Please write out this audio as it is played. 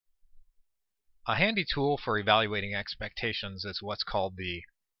A handy tool for evaluating expectations is what's called the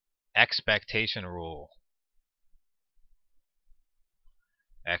expectation rule.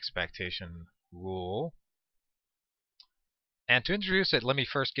 Expectation rule. And to introduce it, let me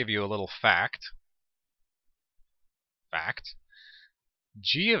first give you a little fact.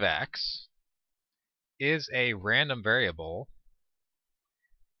 G of x is a random variable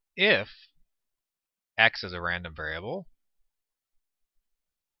if x is a random variable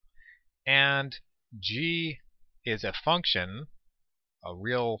and g is a function, a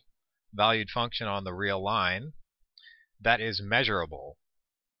real valued function on the real line that is measurable.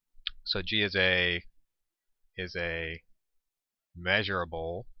 So g is a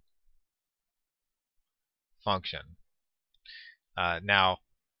measurable function. Now,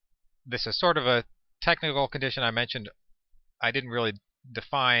 this is sort of a technical condition I mentioned. I didn't really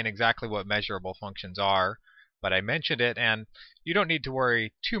define exactly what measurable functions are, but I mentioned it, and you don't need to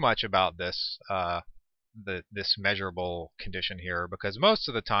worry too much about this this measurable condition here, because most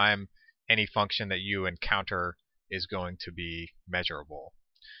of the time any function that you encounter is going to be measurable.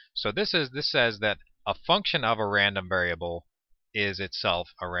 So this says that a function of a random variable is itself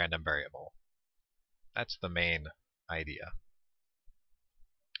a random variable. That's the main idea.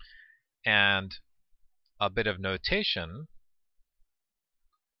 And a bit of notation,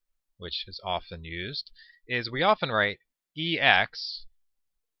 which is often used, is we often write EX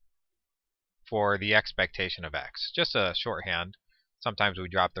for the expectation of x. Just a shorthand. Sometimes we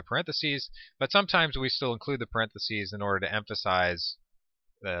drop the parentheses, but sometimes we still include the parentheses in order to emphasize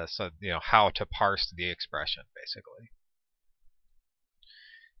how to parse the expression, basically.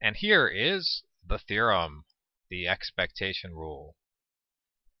 And here is the theorem, the expectation rule.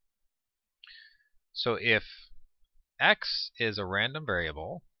 So if x is a random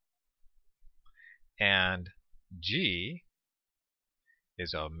variable and g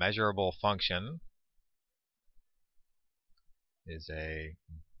is a measurable function,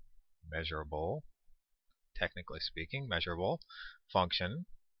 technically speaking, measurable function,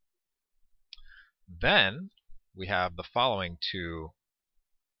 then we have the following two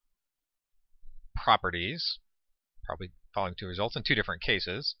properties, probably following two results in two different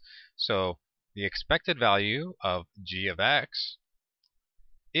cases. So the expected value of g of x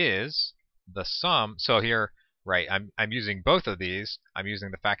is the sum. So here, right, I'm using both of these. I'm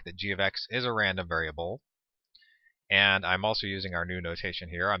using the fact that g of x is a random variable, and I'm also using our new notation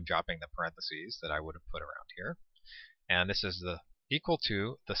here. I'm dropping the parentheses that I would have put around here. And this is equal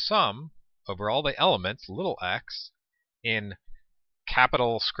to the sum over all the elements, little x, in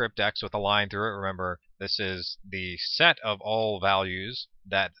capital script X with a line through it. Remember, this is the set of all values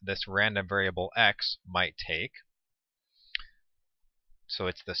that this random variable x might take. So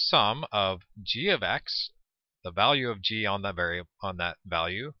it's the sum of g of x, the value of g on that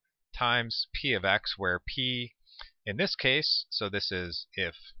value, times p of x, where p in this case, so this is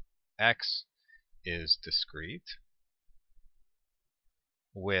if x is discrete,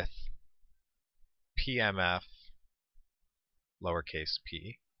 with PMF lowercase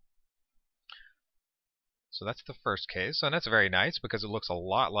p. So that's the first case, and that's very nice because it looks a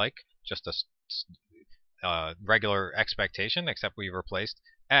lot like just a regular expectation, except we've replaced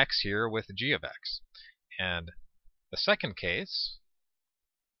x here with g of x. And the second case,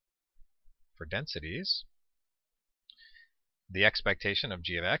 for densities, the expectation of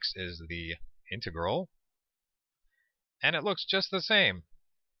g of x is the integral, and it looks just the same.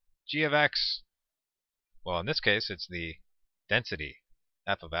 G of x, well, in this case, it's the density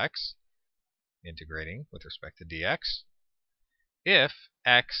f of x, integrating with respect to dx, if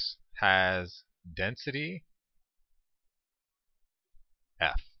x has density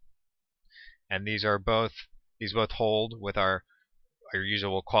f. And these both hold with our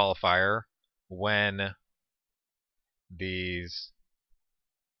usual qualifier when these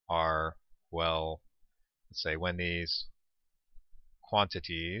are, well, let's say when these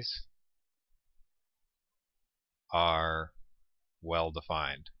quantities are well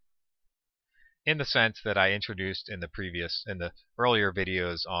defined, in the sense that I introduced in the earlier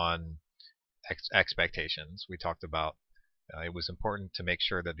videos on expectations. We talked about it was important to make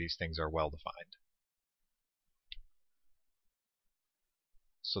sure that these things are well defined.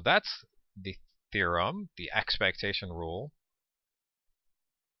 So that's the theorem, the expectation rule.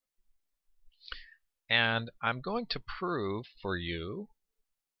 And I'm going to prove for you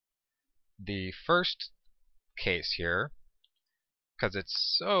the first case here, because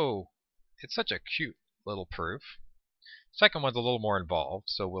it's such a cute little proof. Second one's a little more involved,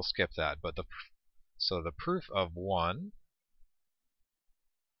 so we'll skip that. But the proof of one,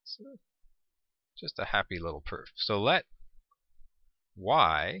 just a happy little proof. So let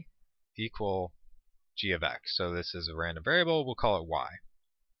y equal g of x. So this is a random variable, we'll call it y.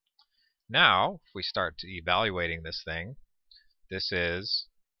 Now, if we start to evaluating this thing, this is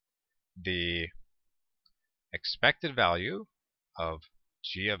the expected value of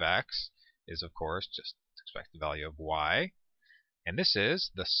g of x is, of course, just expected value of y. And this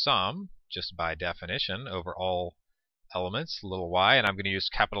is the sum, just by definition, over all elements, little y. And I'm going to use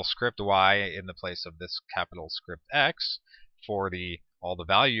capital script y in the place of this capital script x for all the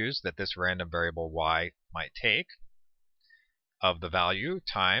values that this random variable y might take of the value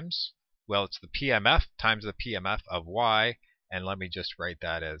times, well, it's the PMF times the PMF of y. And let me just write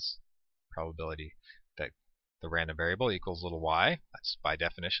that as probability that the random variable equals little y. That's by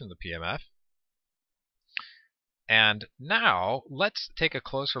definition the PMF. And now let's take a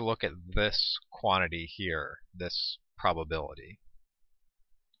closer look at this quantity here, this probability.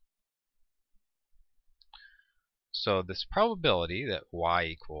 So this probability that y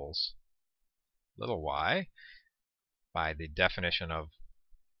equals little y, by the definition of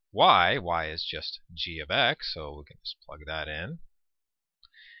y is just g of x, so we can just plug that in.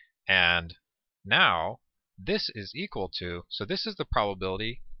 And now this is equal to, so this is the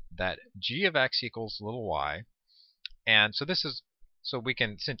probability that g of x equals little y. And so this is, so we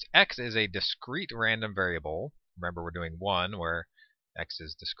can, since x is a discrete random variable, remember we're doing 1 where x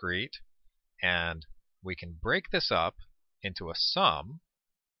is discrete, and we can break this up into a sum.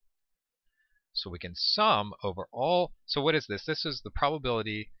 So we can sum over all, so what is this? This is the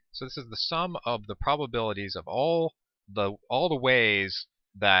probability, so this is the sum of the probabilities of all the ways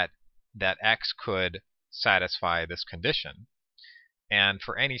that x could satisfy this condition. And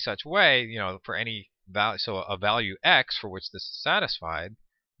for any such way, you know, for any value, so a value x for which this is satisfied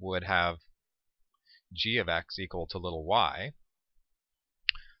would have g of x equal to little y.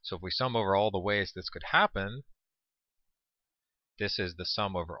 So if we sum over all the ways this could happen, this is the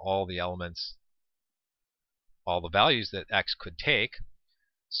sum over all the elements, all the values that x could take,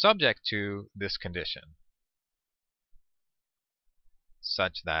 subject to this condition,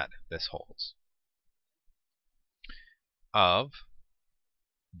 such that this holds, of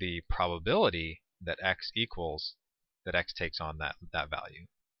the probability that x equals, that x takes on that value.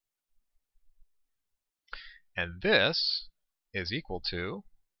 And this is equal to,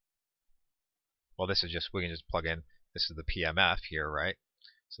 well, this is just, we can just plug in, this is the PMF here, right?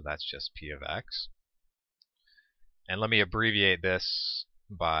 So that's just P of x. And let me abbreviate this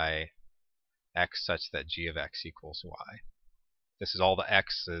by x such that g of x equals y. This is all the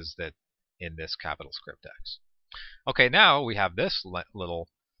x's that in this capital script x. Okay, now we have this little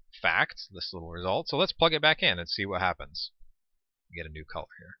fact, this little result. So let's plug it back in and see what happens. Get a new color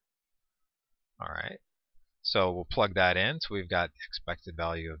here. All right. So we'll plug that in. So we've got expected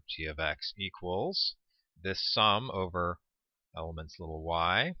value of g of x equals this sum over elements little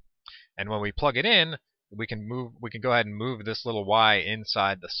y. And when we plug it in, we can go ahead and move this little y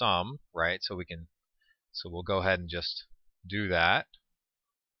inside the sum, right? So we'll go ahead and just do that.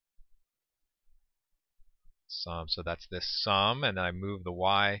 Sum, so that's this sum, and then I move the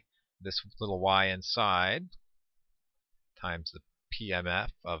y, this little y inside, times the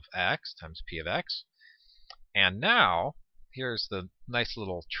PMF of x times P of x. And now, here's the nice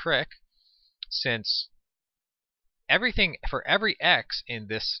little trick. Since everything, for every x in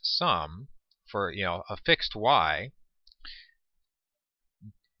this sum, for a fixed y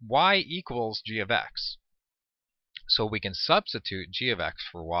equals g of x. So we can substitute g of x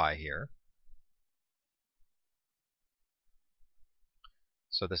for y here.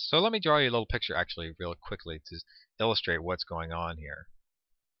 So let me draw you a little picture actually real quickly to illustrate what's going on here.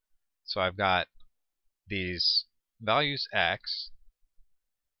 So I've got these values x,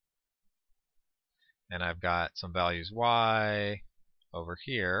 and I've got some values y over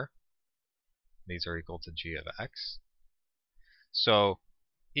here. These are equal to g of x. So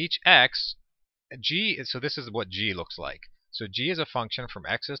each x, so this is what g looks like. So g is a function from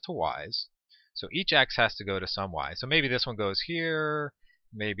x's to y's. So each x has to go to some y. So maybe this one goes here,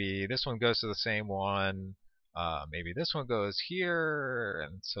 maybe this one goes to the same one, maybe this one goes here,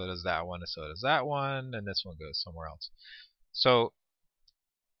 and so does that one, and so does that one, and this one goes somewhere else. So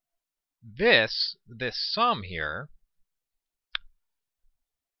this sum here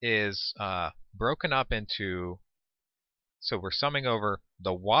is broken up into, so we're summing over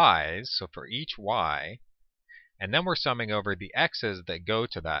the y's, so for each y, and then we're summing over the x's that go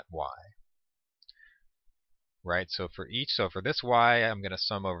to that y. Right, so for this y, I'm going to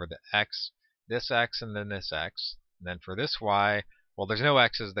sum over the x, this x, and then this x. And then for this y, well, there's no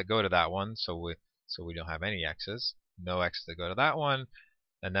x's that go to that one, so we don't have any x's. No x's that go to that one.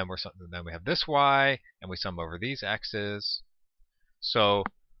 And then we have this y, and we sum over these x's. So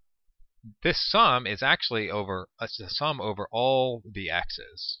this sum is actually a sum over all the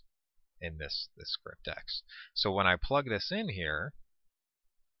x's in this script x. So when I plug this in here,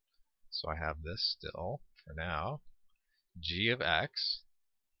 so I have this still for now, g of x,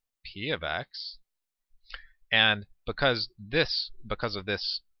 p of x, and because of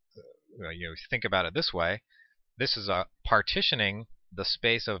this, think about it this way, this is partitioning the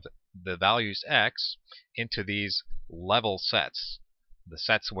space of the values x into these level sets, the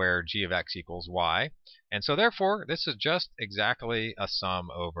sets where g of x equals y, and so therefore this is just exactly a sum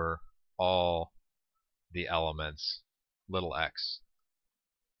over all the elements little x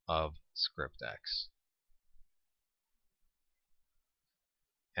of script x.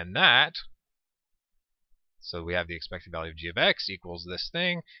 And that, so we have the expected value of g of x equals this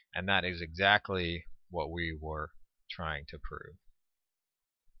thing, and that is exactly what we were trying to prove.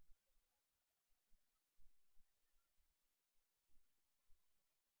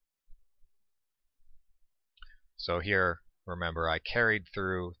 So here, remember, I carried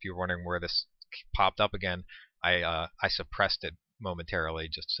through. If you're wondering where this popped up again, I suppressed it momentarily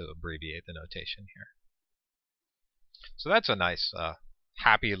just to abbreviate the notation here. So that's a nice,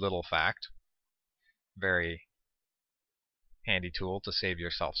 happy little fact. Very handy tool to save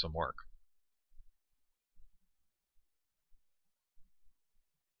yourself some work.